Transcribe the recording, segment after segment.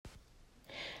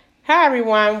Hi,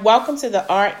 everyone. Welcome to the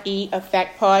RE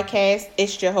Effect Podcast.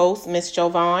 It's your host, Miss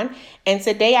Jovan. And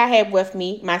today I have with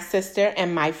me my sister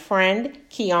and my friend,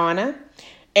 Kiana.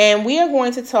 And we are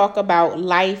going to talk about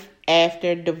life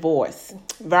after divorce.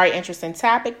 Very interesting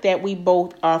topic that we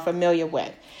both are familiar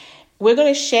with. We're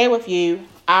going to share with you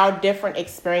our different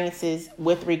experiences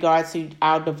with regard to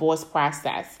our divorce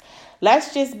process.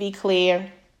 Let's just be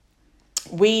clear.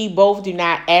 We both do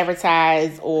not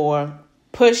advertise or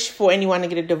push for anyone to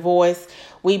get a divorce.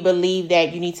 We believe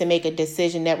that you need to make a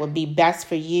decision that would be best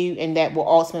for you and that will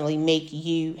ultimately make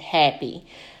you happy.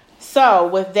 So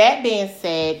with that being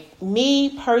said,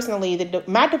 me personally,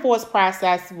 my divorce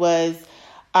process was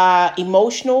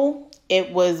emotional.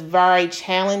 It was very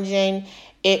challenging.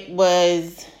 It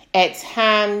was, at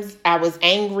times I was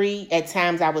angry. At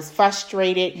times I was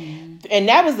frustrated. And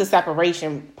that was the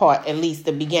separation part, at least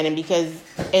the beginning, because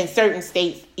in certain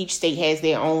states, each state has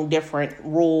their own different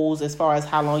rules as far as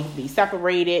how long you can be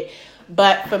separated.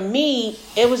 But for me,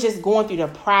 it was just going through the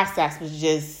process was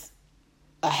just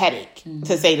a headache,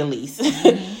 to say the least.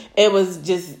 It was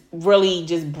just really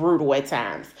just brutal at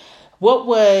times. What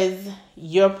was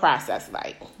your process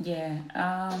like?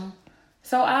 Yeah.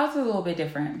 So ours was a little bit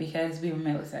different because we were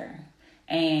military.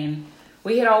 And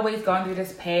we had always gone through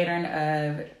this pattern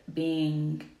of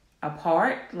being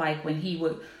apart, like when he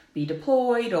would be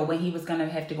deployed or when he was going to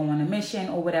have to go on a mission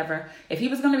or whatever. If he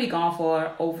was going to be gone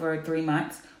for over 3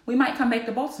 months, we might come back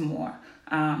to Baltimore.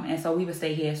 And so we would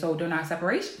stay here. So during our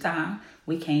separation time,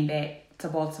 we came back to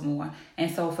Baltimore. And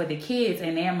so for the kids,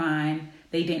 in their mind,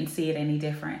 they didn't see it any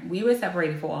different. We were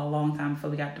separated for a long time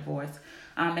before we got divorced.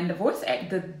 And divorce,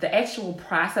 the actual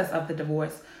process of the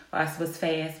divorce for us was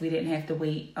fast. We didn't have to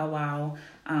wait a while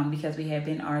because we had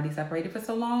been already separated for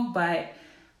so long. But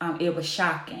it was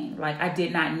shocking. Like, I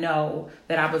did not know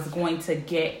that I was going to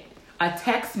get a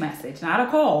text message, not a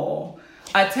call,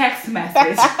 a text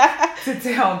message to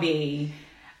tell me,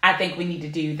 I think we need to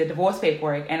do the divorce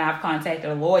paperwork. And I've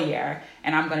contacted a lawyer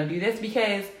and I'm going to do this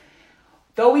because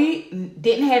though we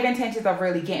didn't have intentions of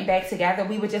really getting back together,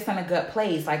 we were just in a good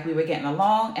place. Like, we were getting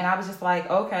along. And I was just like,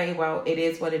 okay, well, it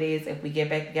is what it is. If we get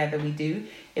back together, we do.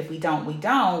 If we don't, we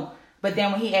don't. But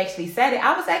then when he actually said it,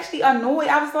 I was actually annoyed.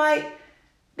 I was like,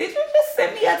 did you just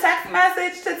send me a text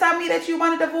message to tell me that you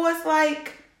want a divorce?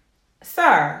 Like,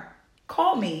 sir,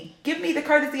 call me. Give me the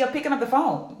courtesy of picking up the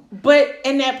phone. But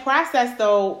in that process,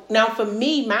 though, now for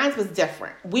me, mine was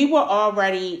different. We were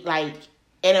already, like,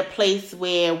 in a place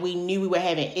where we knew we were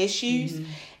having issues.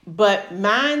 But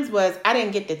mine was, I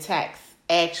didn't get the text.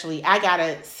 Actually, I got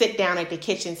to sit down at the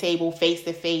kitchen table face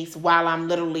to face while I'm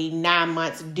literally 9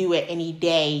 months due at any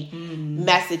day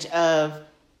message of,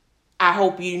 I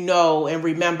hope you know and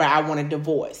remember I want a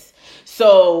divorce.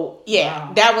 So, yeah,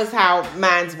 wow. That was how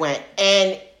mine went.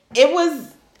 And it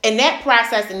was in that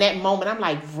process, in that moment, I'm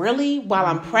like, really? While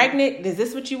I'm pregnant? Is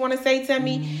this what you want to say to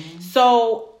me?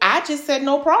 So I just said,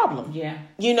 no problem. Yeah.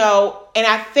 You know, and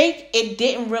I think it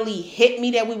didn't really hit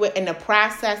me that we were in the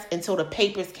process until the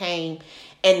papers came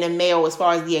in the mail as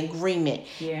far as the agreement.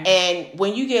 Yeah. And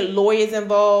when you get lawyers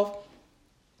involved,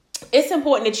 it's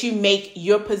important that you make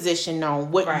your position known,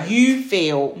 what you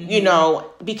feel, you know,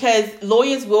 because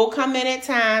lawyers will come in at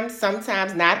times,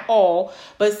 sometimes not all,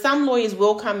 but some lawyers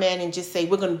will come in and just say,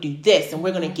 we're going to do this and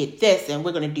we're going to get this and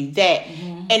we're going to do that.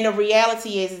 And the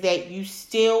reality is that you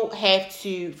still have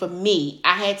to, for me,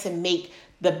 I had to make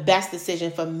the best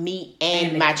decision for me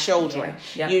and my children,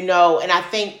 you know, and I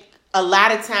think a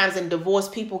lot of times in divorce,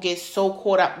 people get so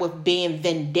caught up with being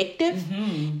vindictive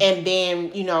and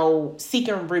being, you know,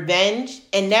 seeking revenge.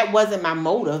 And that wasn't my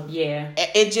motive. Yeah.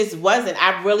 It just wasn't.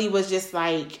 I really was just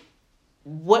like,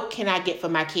 what can I get for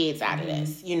my kids out of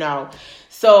this? You know?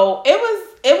 So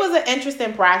it was an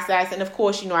interesting process. And of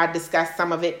course, you know, I discussed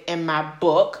some of it in my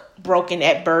book, Broken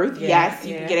at Birth. Yes.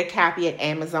 You can get a copy at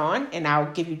Amazon and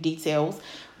I'll give you details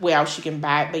where else you can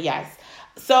buy it. But yes.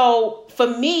 So for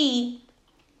me,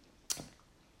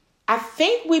 I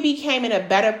think we became in a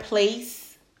better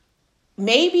place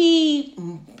maybe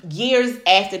years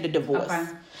after the divorce. Okay.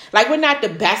 Like, we're not the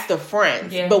best of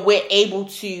friends, but we're able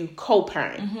to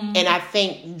co-parent. And I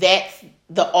think that's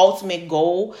the ultimate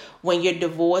goal when you're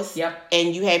divorced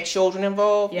and you have children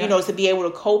involved, you know, to be able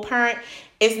to co-parent.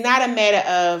 It's not a matter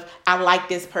of, I like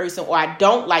this person or I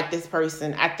don't like this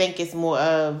person. I think it's more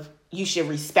of, you should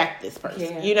respect this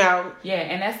person, you know? Yeah,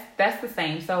 and that's the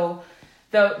same. So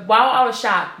while I was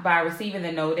shocked by receiving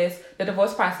the notice, the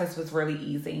divorce process was really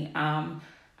easy. I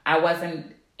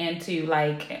wasn't into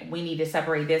like, we need to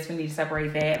separate this, we need to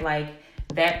separate that. Like,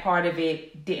 that part of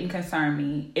it didn't concern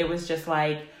me. It was just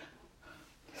like,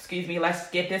 let's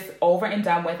get this over and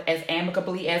done with as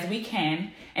amicably as we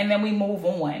can, and then we move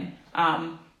on.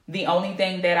 The only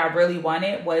thing that I really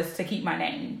wanted was to keep my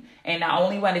name. And I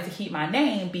only wanted to keep my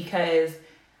name because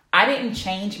I didn't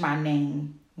change my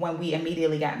name when we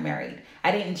immediately got married.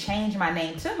 I didn't change my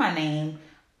name to my name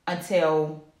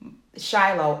until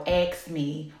Shiloh asked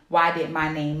me, why did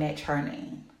my name match her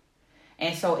name?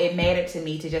 And so it mattered to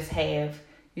me to just have,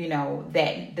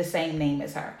 that the same name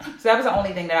as her. So that was the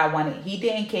only thing that I wanted. He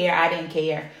didn't care. I didn't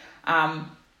care.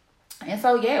 And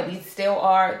so, yeah, we still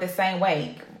are the same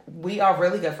way. We are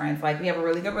really good friends. Like, we have a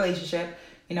really good relationship.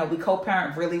 We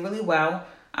co-parent really, really well.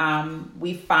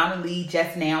 We finally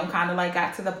just now kind of like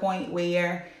got to the point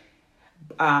where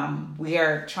we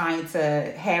are trying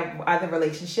to have other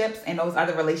relationships, and those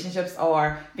other relationships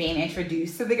are being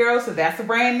introduced to the girls. So that's a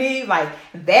brand new, like,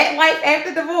 that life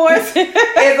after divorce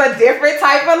is a different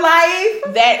type of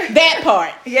life. That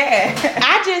part. Yeah.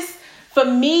 For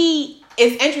me,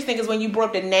 it's interesting because when you brought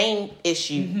up the name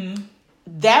issue,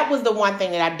 that was the one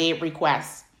thing that I did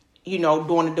request, during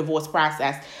the divorce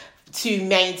process, to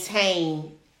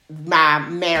maintain my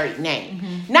married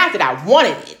name. Not that I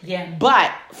wanted it,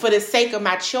 but for the sake of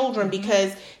my children,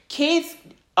 because kids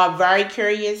are very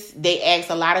curious. They ask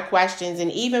a lot of questions.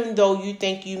 And even though you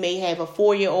think you may have a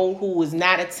 4-year-old who is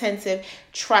not attentive,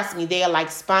 trust me, they are like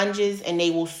sponges and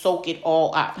they will soak it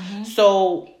all up.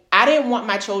 So I didn't want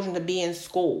my children to be in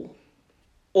school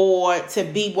or to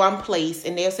be one place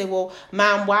and they'll say, well,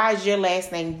 Mom, why is your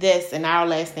last name this and our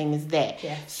last name is that?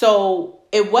 So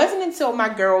it wasn't until my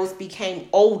girls became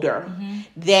older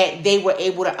that they were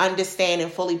able to understand and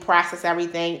fully process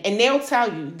everything. And they'll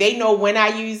tell you, they know when I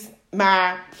use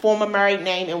my former married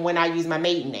name and when I use my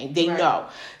maiden name. They know.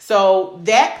 So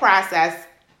that process,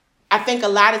 I think a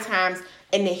lot of times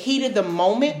in the heat of the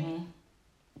moment,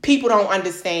 people don't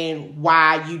understand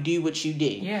why you do what you do.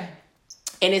 Yeah.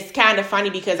 And it's kind of funny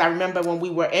because I remember when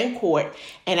we were in court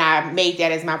and I made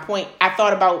that as my point, I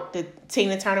thought about the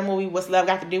Tina Turner movie, What's Love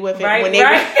Got to Do With It?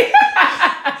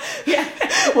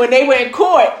 When they were in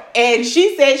court and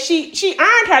she said she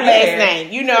earned her last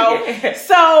name,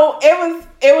 So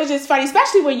it was just funny,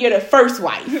 especially when you're the first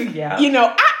wife.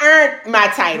 I earned my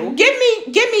title. Give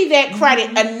me that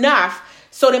credit enough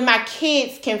so that my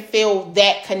kids can feel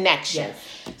that connection.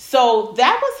 So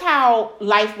that was how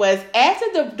life was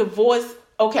after the divorce.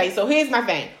 Okay, so here's my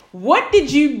thing. What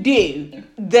did you do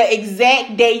the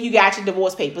exact day you got your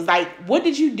divorce papers? Like, what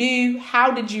did you do? How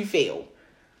did you feel?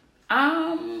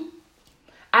 I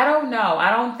don't know.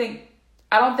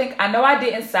 I know I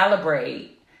didn't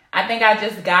celebrate. I think I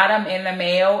just got them in the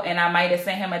mail and I might have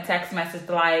sent him a text message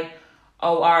like,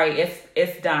 oh, all right,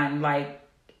 it's done. Like,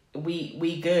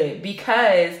 we good.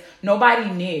 Because nobody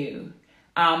knew.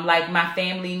 Like my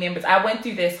family members, I went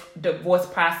through this divorce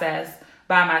process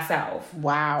by myself.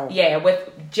 Wow. Yeah,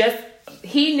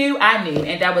 he knew, I knew,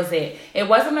 and that was it. It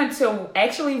wasn't until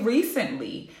actually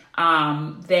recently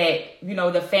that,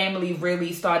 the family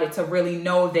really started to really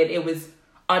know that it was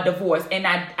a divorce. And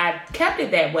I kept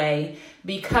it that way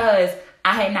because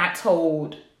I had not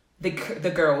told the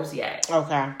girls yet.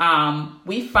 Okay.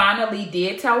 We finally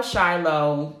did tell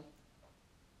Shiloh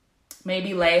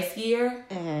maybe last year,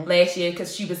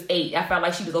 because she was 8. I felt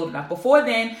like she was old enough. Before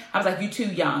then, I was like, you too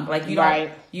young. Like, you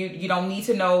don't, you don't need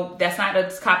to know. That's not a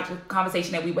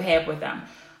conversation that we would have with them.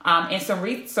 And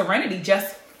Serenity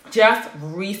just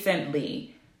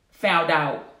recently found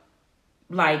out,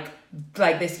 like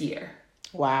this year.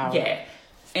 Wow. Yeah.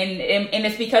 And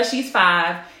it's because she's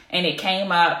 5 and it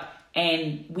came up.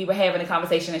 And we were having a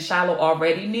conversation and Shiloh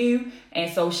already knew. And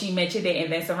so she mentioned it.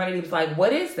 And then Serenity was like,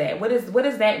 what is that? What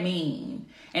does that mean?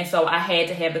 And so I had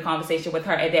to have the conversation with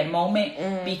her at that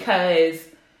moment because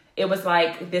it was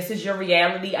like, this is your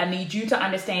reality. I need you to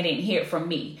understand it and hear it from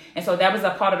me. And so that was a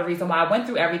part of the reason why I went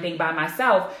through everything by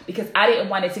myself, because I didn't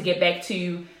want it to get back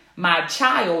to my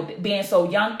child being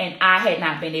so young and I had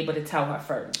not been able to tell her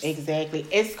first. Exactly.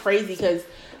 It's crazy because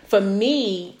for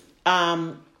me,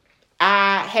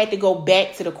 I had to go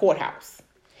back to the courthouse.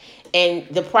 And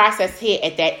the process here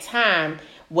at that time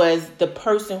was the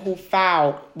person who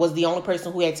filed was the only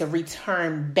person who had to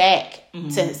return back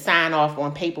to sign off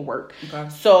on paperwork. Okay.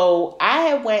 So I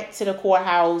had went to the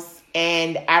courthouse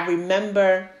and I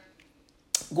remember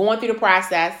going through the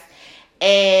process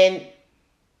and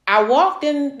I walked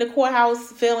in the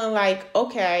courthouse feeling like,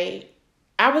 okay,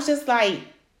 I was just like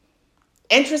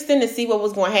interested to see what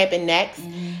was going to happen next.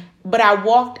 But I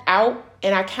walked out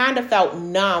and I kind of felt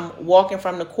numb walking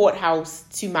from the courthouse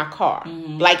to my car.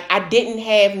 Like I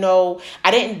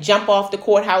didn't jump off the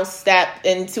courthouse step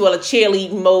into a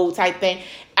cheerleading mode type thing.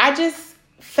 I just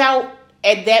felt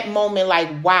at that moment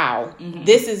like, wow,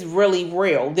 this is really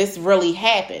real. This really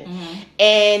happened.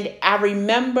 And I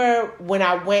remember when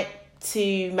I went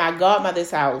to my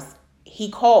godmother's house, he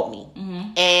called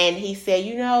me and he said,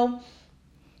 you know,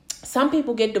 some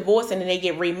people get divorced and then they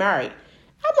get remarried.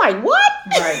 I'm like, what?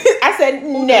 Right. I said,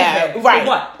 no. Right.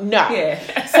 What? No.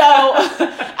 Yeah. So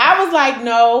I was like,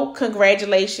 no,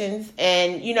 congratulations.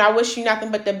 And, you know, I wish you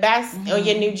nothing but the best on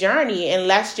your new journey. And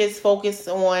let's just focus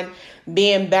on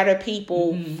being better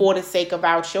people for the sake of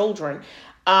our children.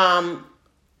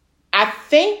 I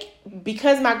think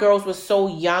because my girls were so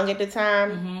young at the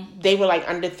time, they were like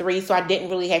under 3, so I didn't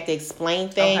really have to explain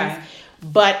things. Okay.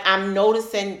 But I'm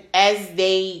noticing as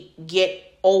they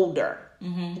get older,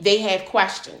 they have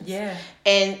questions. Yeah.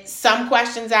 And some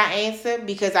questions I answer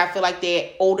because I feel like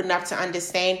they're old enough to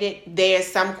understand it. There's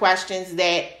some questions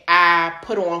that I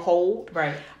put on hold.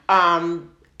 Right.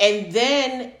 And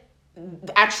then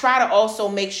I try to also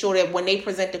make sure that when they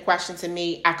present the question to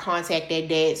me, I contact their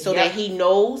dad so that he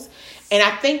knows. And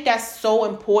I think that's so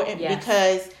important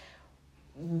because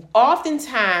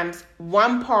oftentimes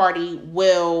one party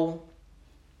will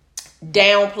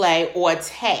downplay or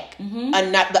attack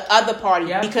the other party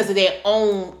because of their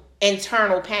own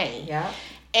internal pain. Yeah.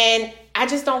 And I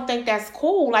just don't think that's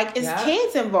cool. Like, it's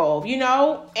kids involved, you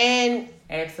know? And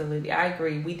absolutely, I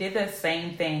agree. We did the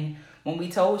same thing when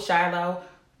we told Shiloh.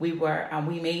 We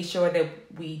made sure that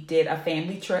we did a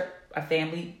family trip,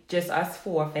 just us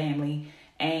 4 family,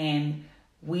 and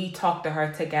we talked to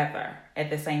her together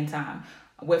at the same time.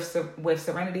 With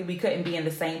Serenity, we couldn't be in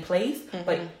the same place,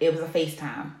 but it was a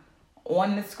FaceTime.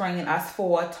 On the screen, us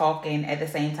 4 talking at the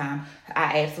same time.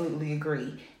 I absolutely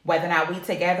agree. Whether or not we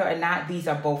together or not, these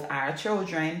are both our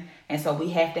children. And so we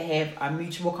have to have a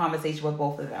mutual conversation with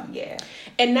both of them. Yeah.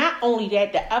 And not only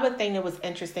that, the other thing that was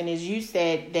interesting is you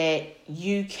said that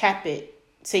you kept it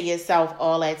to yourself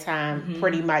all that time,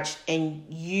 pretty much. And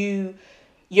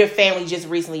your family just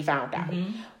recently found out.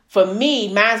 For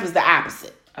me, mine was the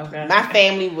opposite. Okay. My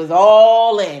family was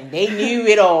all in. They knew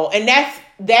it all. And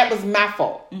that was my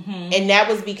fault. And that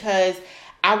was because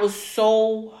I was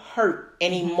so hurt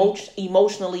and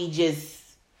emotionally just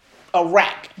a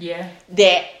wreck. Yeah.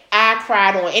 That I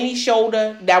cried on any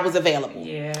shoulder that was available.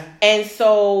 Yeah. And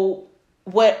so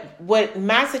what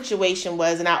my situation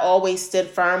was, and I always stood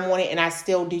firm on it, and I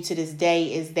still do to this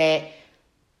day, is that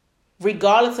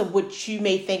regardless of what you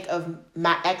may think of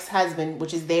my ex-husband,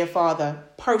 which is their father,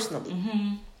 personally,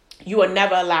 you are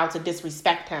never allowed to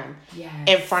disrespect him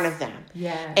in front of them.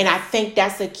 Yeah. And I think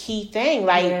that's a key thing.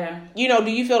 Like, you know,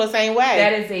 do you feel the same way?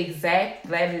 That is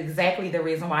exactly the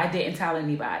reason why I didn't tell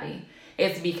anybody.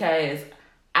 It's because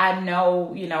I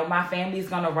know, you know, my family's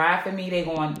going to ride for me. They're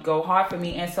going to go hard for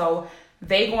me. And so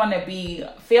they're going to be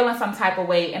feeling some type of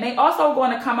way. And they also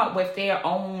going to come up with their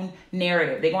own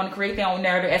narrative. They're going to create their own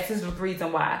narrative as to the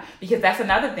reason why. Because that's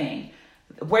another thing.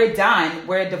 We're done.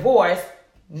 We're divorced.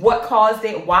 What caused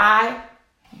it? Why?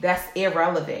 That's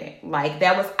irrelevant. Like,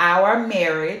 that was our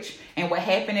marriage. And what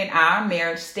happened in our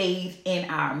marriage stays in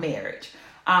our marriage.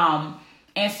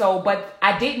 And so, but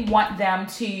I didn't want them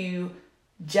to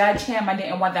judge him. I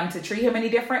didn't want them to treat him any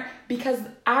different because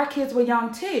our kids were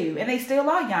young too, and they still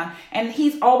are young, and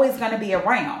he's always going to be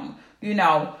around, you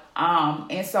know.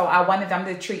 And so I wanted them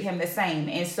to treat him the same.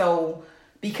 And so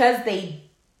because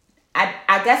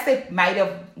I guess they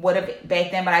would have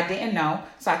back then, but I didn't know,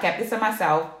 so I kept it to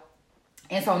myself.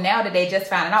 And so now that they just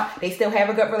found out, they still have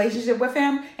a good relationship with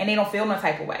him, and they don't feel no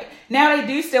type of way. Now they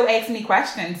do still ask me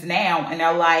questions now, and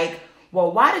they're like,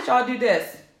 "Well, why did y'all do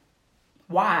this?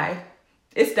 Why?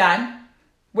 It's done.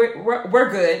 We're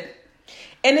good."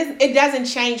 And it doesn't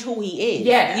change who he is.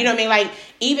 Yeah. You know what I mean? Like,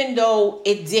 even though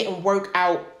it didn't work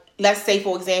out, let's say,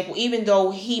 for example, even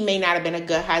though he may not have been a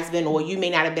good husband or you may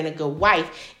not have been a good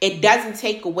wife, it doesn't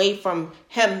take away from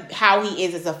him how he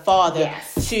is as a father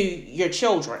to your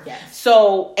children. Yes.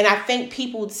 So, and I think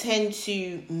people tend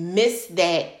to miss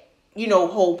that, you know,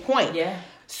 whole point. Yeah.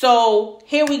 So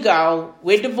here we go.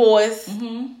 We're divorced.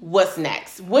 What's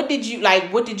next? What did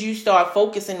you start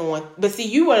focusing on? But see,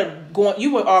 you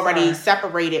were already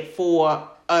separated for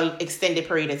an extended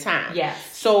period of time. Yes.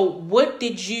 So what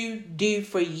did you do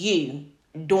for you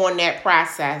during that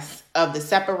process of the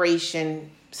separation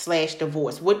 /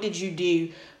 divorce? What did you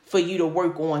do for you to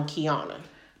work on Kiana?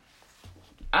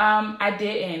 I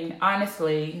didn't,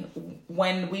 honestly.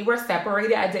 When we were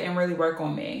separated, I didn't really work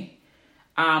on me.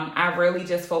 I really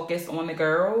just focused on the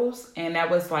girls, and that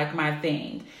was like my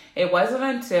thing. It wasn't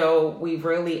until we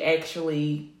really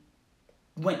actually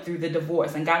went through the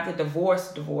divorce and got the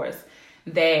divorce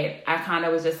that I kind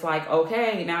of was just like,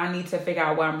 okay, now I need to figure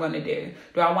out what I'm going to do.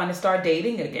 Do I want to start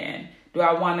dating again? Do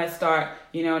I want to start,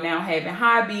 now having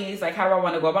hobbies? Like, how do I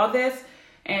want to go about this?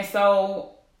 And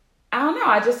so, I don't know.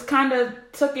 I just kind of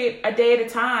took it a day at a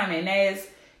time. And as,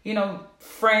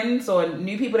 friends or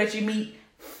new people that you meet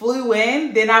flew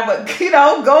in, then I would,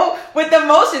 go with the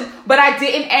motions. But I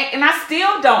didn't act, and I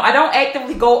still don't. I don't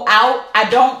actively go out. I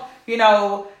don't,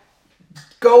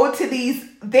 go to these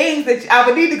things that I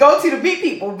would need to go to meet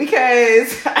people,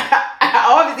 because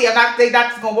obviously they're not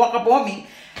just going to walk up on me.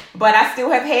 But I still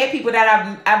have had people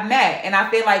that I've met, and I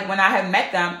feel like when I have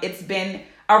met them, it's been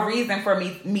a reason for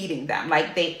me meeting them.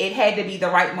 Like it had to be the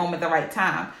right moment, the right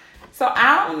time. So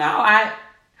I don't know.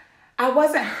 I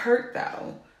wasn't hurt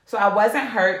though. So I wasn't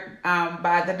hurt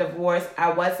by the divorce.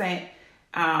 I wasn't,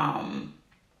 I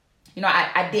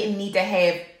didn't need to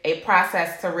have a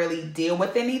process to really deal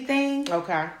with anything.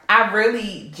 Okay. I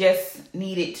really just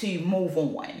needed to move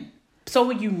on. So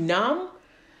were you numb?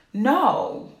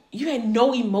 No. You had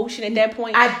no emotion at that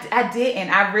point? I didn't.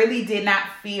 I really did not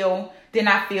feel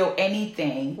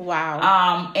anything.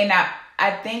 Wow. And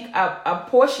I think a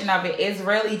portion of it is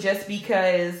really just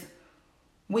because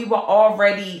we were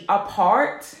already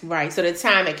apart. Right. So the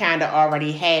time it kind of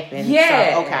already happened.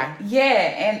 Yeah. So, okay.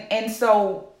 Yeah.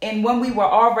 And when we were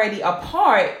already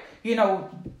apart,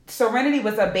 Serenity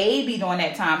was a baby during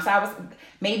that time. So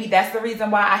maybe that's the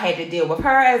reason why I had to deal with her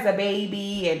as a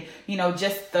baby, and,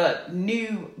 just the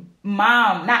new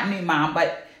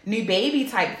baby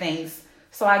type things.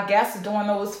 So I guess during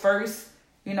those first,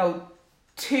 almost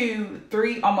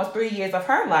 3 years of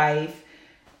her life,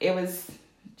 it was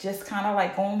just kind of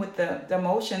like going with the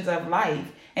emotions of life.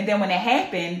 And then when it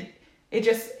happened,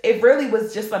 it really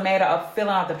was just a matter of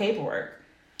filling out the paperwork.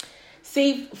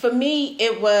 See, for me,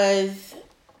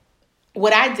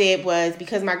 what I did was,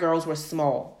 because my girls were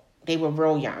small, they were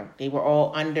real young. They were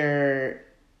all under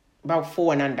about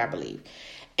 4 and under, I believe.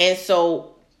 And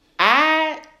so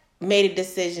I made a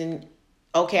decision.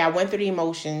 Okay, I went through the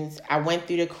emotions. I went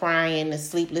through the crying, the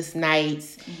sleepless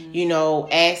nights,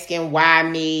 asking why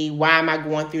me? Why am I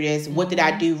going through this? What did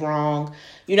I do wrong?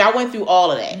 I went through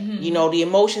all of that. The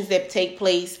emotions that take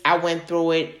place, I went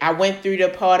through it. I went through the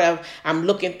part of I'm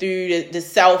looking through the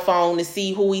cell phone to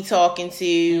see who he talking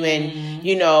to and,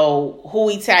 who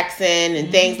he texting and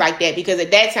things like that. Because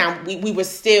at that time, we were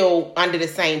still under the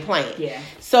same plan. Yeah.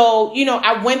 So,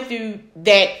 I went through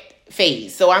that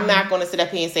phase. So I'm not going to sit up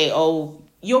here and say, oh,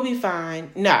 you'll be fine.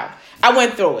 No, I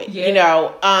went through it,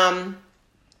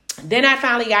 Then I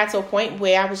finally got to a point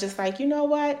where I was just like, you know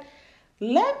what?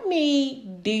 Let me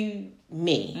do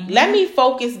me. Mm-hmm. Let me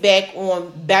focus back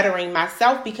on bettering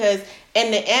myself, because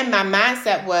in the end, my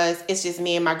mindset was, it's just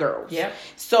me and my girls. Yep.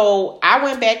 So I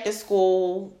went back to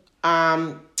school,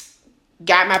 got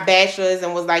my bachelor's,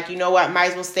 and was like, you know what?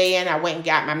 Might as well stay in. I went and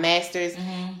got my master's.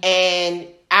 Mm-hmm. And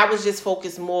I was just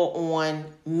focused more on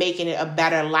making it a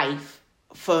better life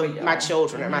for my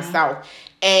children and myself.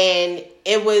 And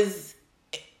it was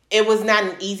not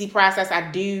an easy process.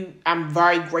 I'm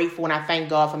very grateful, and I thank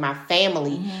God for my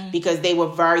family, because they were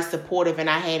very supportive, and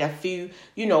I had a few,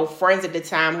 friends at the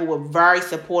time who were very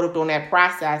supportive during that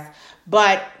process.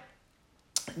 But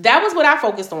that was what I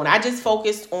focused on. I just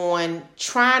focused on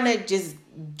trying to just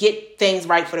get things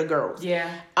right for the girls. Yeah.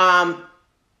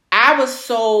 I was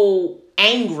so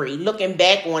angry looking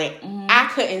back on it. I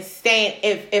couldn't stand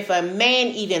if a man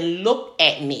even looked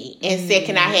at me and said,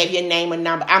 can I have your name and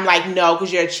number? I'm like, no,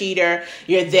 because you're a cheater,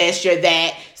 you're this, you're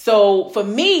that. So for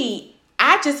me,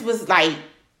 I just was like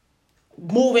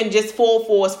moving just full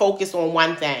force, focused on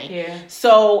one thing. Yeah.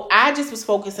 So I just was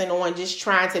focusing on just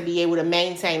trying to be able to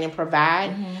maintain and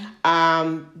provide,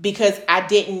 because I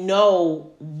didn't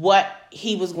know what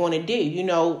he was going to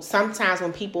do. Sometimes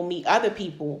when people meet other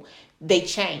people, they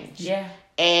change. Yeah.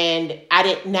 And I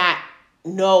did not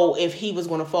know if he was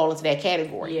going to fall into that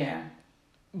category. Yeah.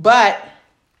 But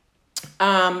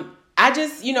I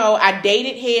just, I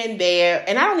dated here and there,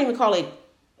 and I don't even call it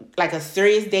like a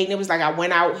serious dating. It was like I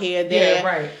went out here, there.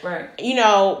 Yeah,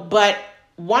 right. But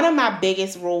one of my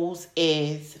biggest rules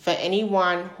is for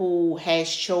anyone who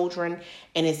has children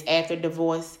and is after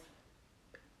divorce,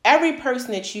 every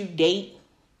person that you date,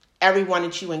 everyone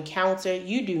that you encounter,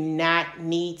 you do not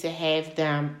need to have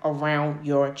them around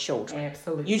your children.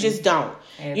 Absolutely. You just don't.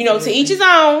 Absolutely. To each his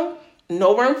own.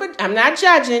 No room for, I'm not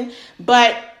judging,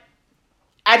 but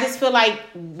I just feel like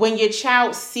when your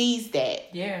child sees that,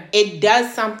 it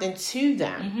does something to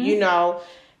them,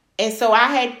 And so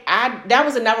that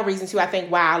was another reason too, I think,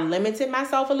 why I limited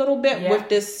myself a little bit with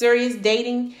this serious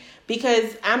dating.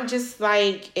 Because I'm just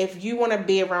like, if you want to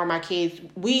be around my kids,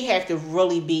 we have to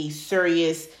really be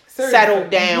serious, settled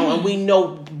down, and we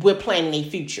know we're planning a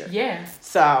future. Yeah.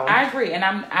 So I agree, and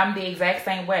I'm the exact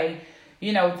same way.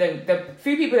 You know, the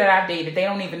few people that I've dated, they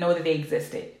don't even know that they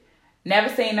existed. Never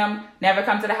seen them, never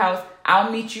come to the house.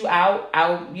 I'll meet you out,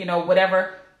 you know,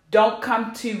 whatever. Don't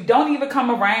even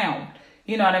come around.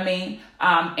 You know what I mean?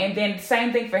 And then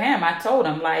same thing for him. I told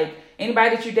him, like,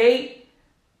 anybody that you date,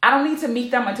 I don't need to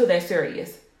meet them until they're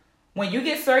serious. When you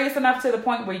get serious enough to the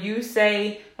point where you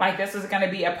say, like, this is going to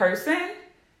be a person,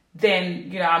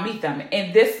 then, you know, I'll meet them.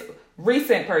 And this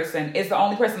recent person is the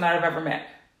only person that I've ever met.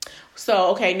 So,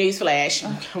 okay, newsflash.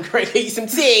 I'm going to get you some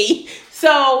tea.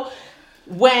 So,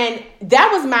 when that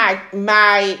was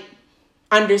my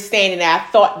understanding, that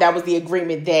I thought that was the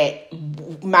agreement that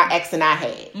my ex and I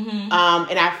had. Mm-hmm.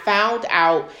 And I found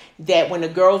out that when the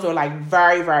girls were like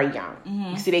very, very young,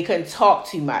 you see, they couldn't talk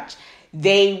too much.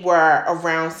 They were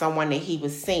around someone that he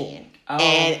was seeing. Oh.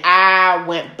 And I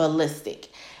went ballistic.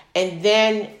 And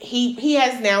then he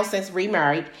has now since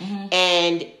remarried. Mm-hmm.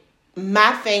 And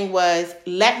my thing was,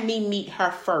 let me meet her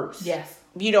first. Yes.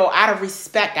 You know, out of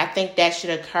respect, I think that should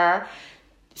occur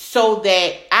so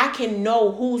that I can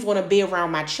know who's going to be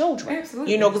around my children.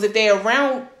 Absolutely. You know, because if they're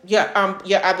around your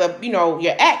other, you know,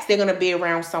 your ex, they're going to be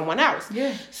around someone else.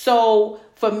 Yeah. So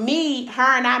for me, her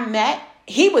and I met.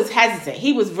 He was hesitant.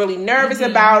 He was really nervous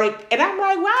about it. And I'm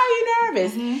like, why are you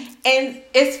nervous? Mm-hmm. And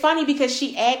it's funny because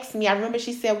she asked me, I remember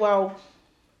she said, well,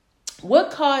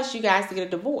 what caused you guys to get a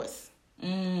divorce?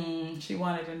 She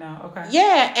wanted to know. Okay.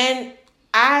 Yeah. And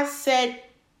I said,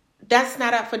 that's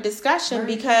not up for discussion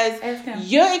because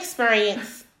your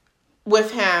experience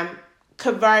with him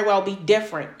could very well be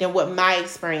different than what my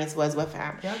experience was with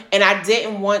him. Yep. And I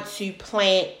didn't want to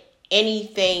plant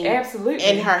anything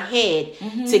in her head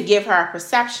to give her a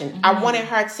perception. I wanted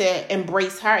her to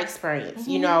embrace her experience,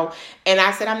 you know. And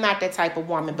I said, I'm not that type of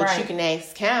woman, but you can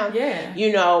ask him,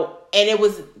 you know. And it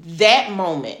was that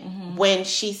moment when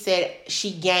she said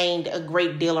she gained a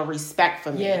great deal of respect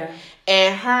for me. Yeah.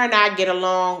 And her and I get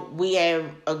along. We have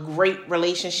a great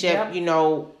relationship. Yep. You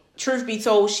know, truth be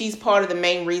told, she's part of the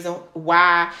main reason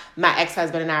why my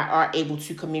ex-husband and I are able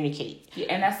to communicate. Yeah,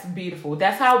 and that's beautiful.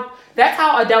 That's how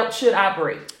adults should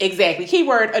operate. Exactly.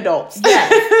 Keyword adults. Yes.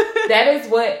 That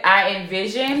is what I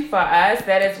envision for us.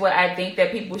 That is what I think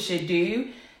that people should do.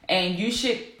 And you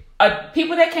should...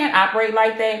 people that can't operate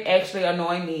like that actually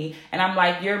annoy me. And I'm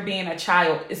like, you're being a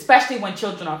child, especially when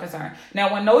children are concerned.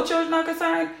 Now, when no children are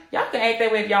concerned, y'all can act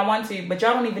that way if y'all want to, but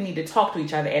y'all don't even need to talk to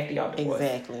each other after y'all divorce.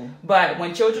 Exactly. But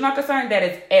when children are concerned, that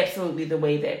is absolutely the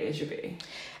way that it should be.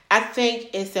 I think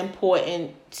it's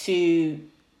important to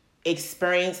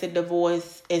experience the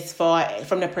divorce as far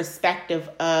from the perspective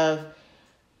of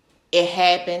it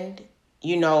happened,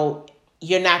 you know.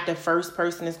 You're not the first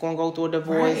person that's going to go through a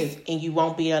divorce, and you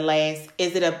won't be the last.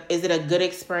 Is it a good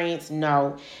experience?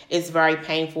 No, it's very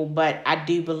painful, but I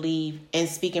do believe, and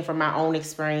speaking from my own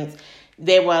experience,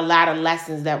 there were a lot of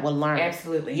lessons that were learned.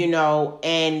 Absolutely. You know,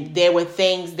 and there were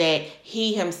things that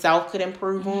he himself could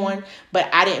improve on, but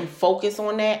I didn't focus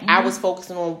on that. I was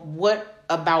focusing on what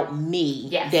about me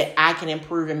that I can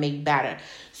improve and make better.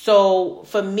 So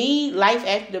for me, life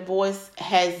after divorce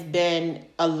has been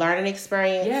a learning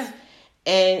experience. Yeah.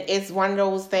 And it's one of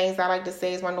those things I like to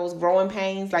say is one of those growing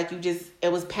pains. Like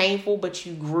it was painful, but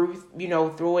you grew, you know,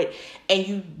 through it. And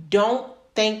you don't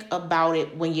think about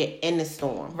it when you're in the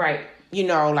storm. Right. You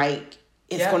know, like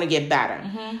it's going to get better.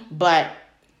 But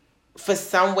for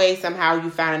some way, somehow you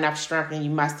found enough strength and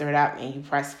you muster it up and you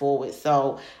press forward.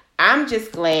 So I'm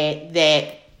just glad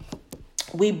that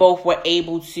we both were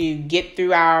able to get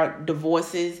through our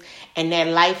divorces and that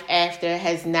life after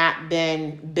has not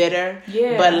been bitter,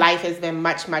 but life has been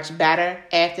much, much better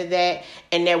after that,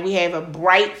 and that we have a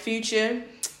bright future.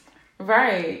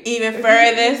 Right. Even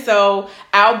further. So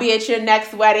I'll be at your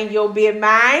next wedding. You'll be at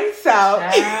mine. So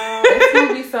it's going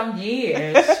to be some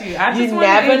years. Shoot, you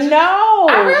never know.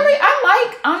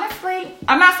 Honestly,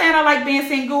 I'm not saying I like being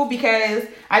single because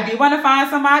I do want to find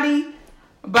somebody,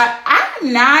 but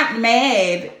I'm not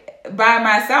mad by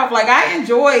myself. Like I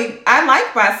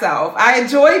like myself. I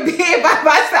enjoy being by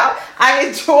myself. I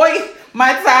enjoy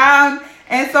my time.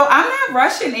 And so I'm not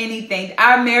rushing anything.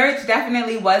 Our marriage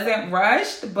definitely wasn't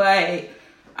rushed, but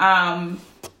I'm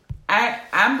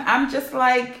just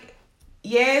like,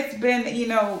 it's been, you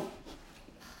know,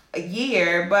 a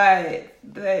year, but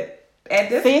at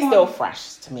this point, it's still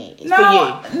fresh to me.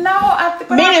 No, for you. No,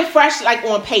 meaning fresh like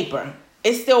on paper.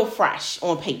 It's still fresh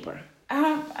on paper.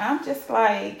 I'm just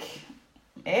like,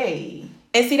 hey.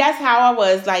 And see, that's how I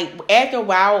was. Like, after a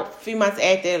while, a few months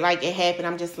after, like, it happened,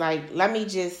 I'm just like, let me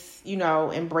just, you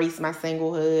know, embrace my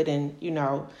singlehood and, you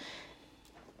know.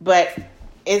 But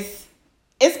it's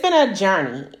been a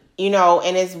journey,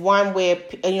 And it's one where,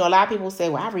 a lot of people say,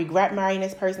 well, I regret marrying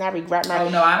this person. I regret marrying.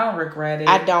 Oh, no, I don't regret it.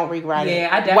 I don't regret it. Yeah,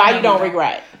 I definitely. Why you don't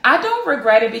regret? I don't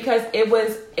regret it because it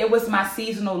was my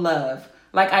seasonal love.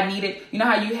 Like I needed,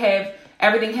 how you have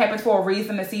everything happens for a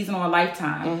reason, a season or a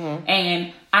lifetime. Mm-hmm.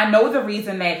 And I know the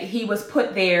reason that he was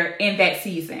put there in that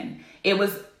season. It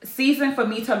was season for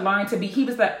me to learn to be, he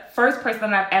was the first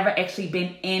person that I've ever actually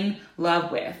been in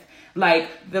love with. Like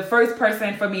the first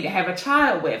person for me to have a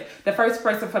child with, the first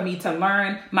person for me to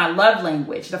learn my love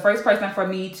language, the first person for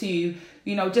me to,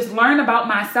 just learn about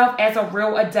myself as a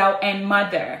real adult and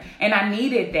mother. And I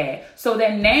needed that. So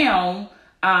that now,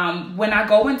 when I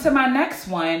go into my next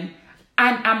one,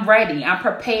 I'm ready. I'm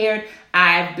prepared.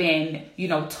 I've been,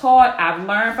 taught. I've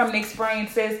learned from the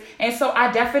experiences. And so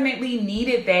I definitely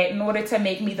needed that in order to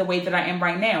make me the way that I am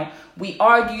right now. We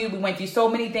argued. We went through so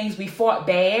many things. We fought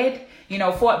bad.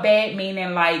 Fought bad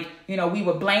meaning like, we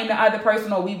would blame the other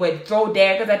person or we would throw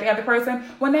daggers at the other person.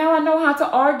 Well, now I know how to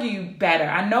argue better.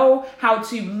 I know how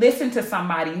to listen to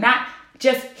somebody, not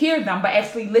just hear them, but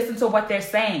actually listen to what they're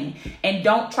saying and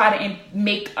don't try to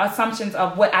make assumptions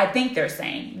of what I think they're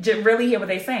saying. Just really hear what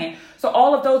they're saying. So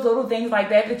all of those little things like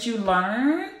that you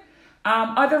learn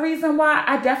are the reason why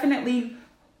I definitely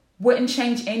wouldn't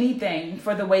change anything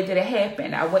for the way that it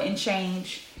happened. I wouldn't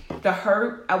change the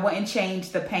hurt. I wouldn't change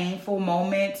the painful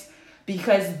moments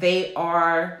because they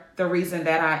are the reason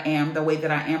that I am the way that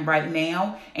I am right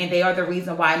now. And they are the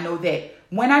reason why I know that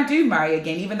when I do marry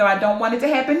again, even though I don't want it to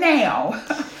happen now,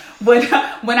 but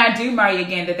when I do marry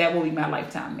again, that will be my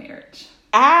lifetime marriage.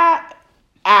 I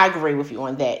agree with you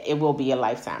on that. It will be a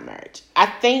lifetime marriage. I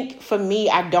think for me,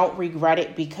 I don't regret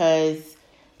it because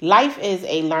life is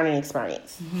a learning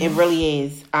experience. Mm-hmm. It really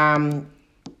is.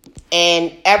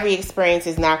 And every experience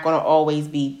is not going to always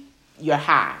be your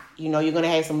high. You're going to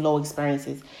have some low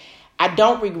experiences. I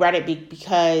don't regret it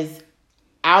because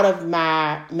out of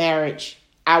my marriage,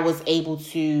 I was able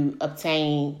to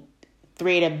obtain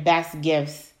 3 of the best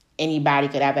gifts anybody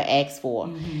could ever ask for.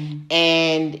 Mm-hmm.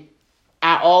 And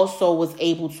I also was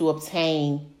able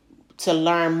to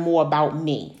learn more about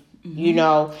me,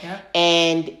 Yep.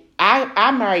 And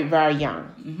I married very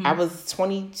young. Mm-hmm. I was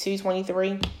 22,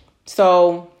 23.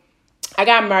 So I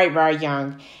got married very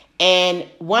young. And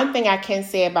one thing I can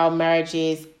say about marriage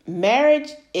is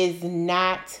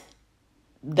not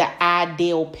the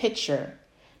ideal picture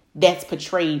that's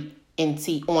portrayed on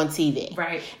TV.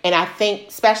 Right. And I think,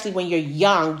 especially when you're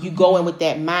young, you go in with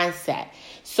that mindset.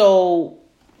 So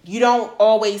you don't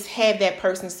always have that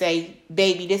person say,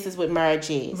 baby, this is what marriage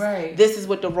is. Right. This is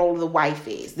what the role of the wife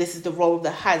is. This is the role of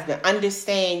the husband.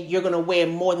 Understand you're going to wear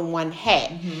more than one hat.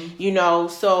 Mm-hmm.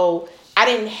 So I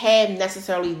didn't have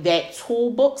necessarily that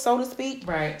tool book, so to speak.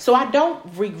 Right. So I don't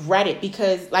regret it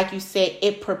because, like you said,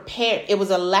 it was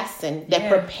a lesson that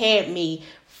prepared me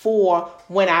for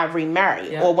when I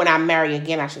remarry or when I marry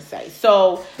again, I should say.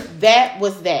 So that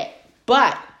was that.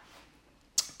 But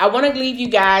I want to leave you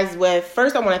guys with,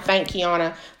 first I want to thank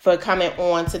Kiana for coming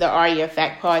on to the RE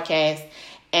Effect podcast.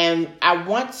 And I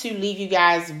want to leave you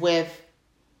guys with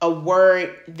a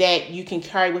word that you can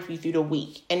carry with you through the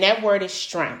week. And that word is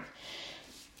strength.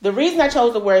 The reason I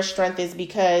chose the word strength is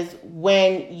because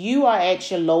when you are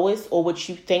at your lowest or what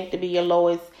you think to be your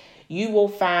lowest, you will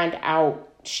find out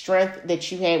strength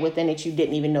that you had within that you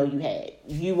didn't even know you had.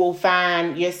 You will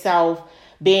find yourself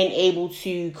being able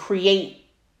to create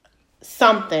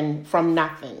something from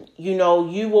nothing. You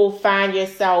will find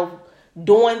yourself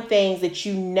doing things that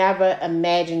you never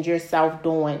imagined yourself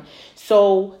doing.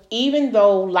 So even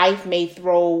though life may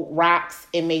throw rocks,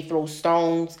 it may throw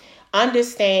stones,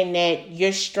 understand that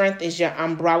your strength is your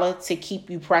umbrella to keep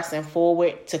you pressing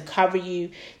forward, to cover you,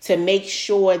 to make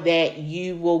sure that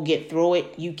you will get through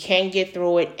it. You can get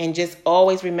through it. And just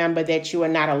always remember that you are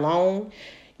not alone.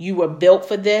 You were built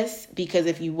for this because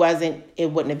if you wasn't, it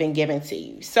wouldn't have been given to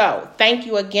you. So thank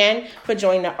you again for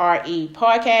joining the RE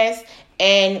podcast.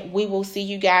 And we will see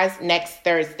you guys next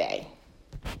Thursday.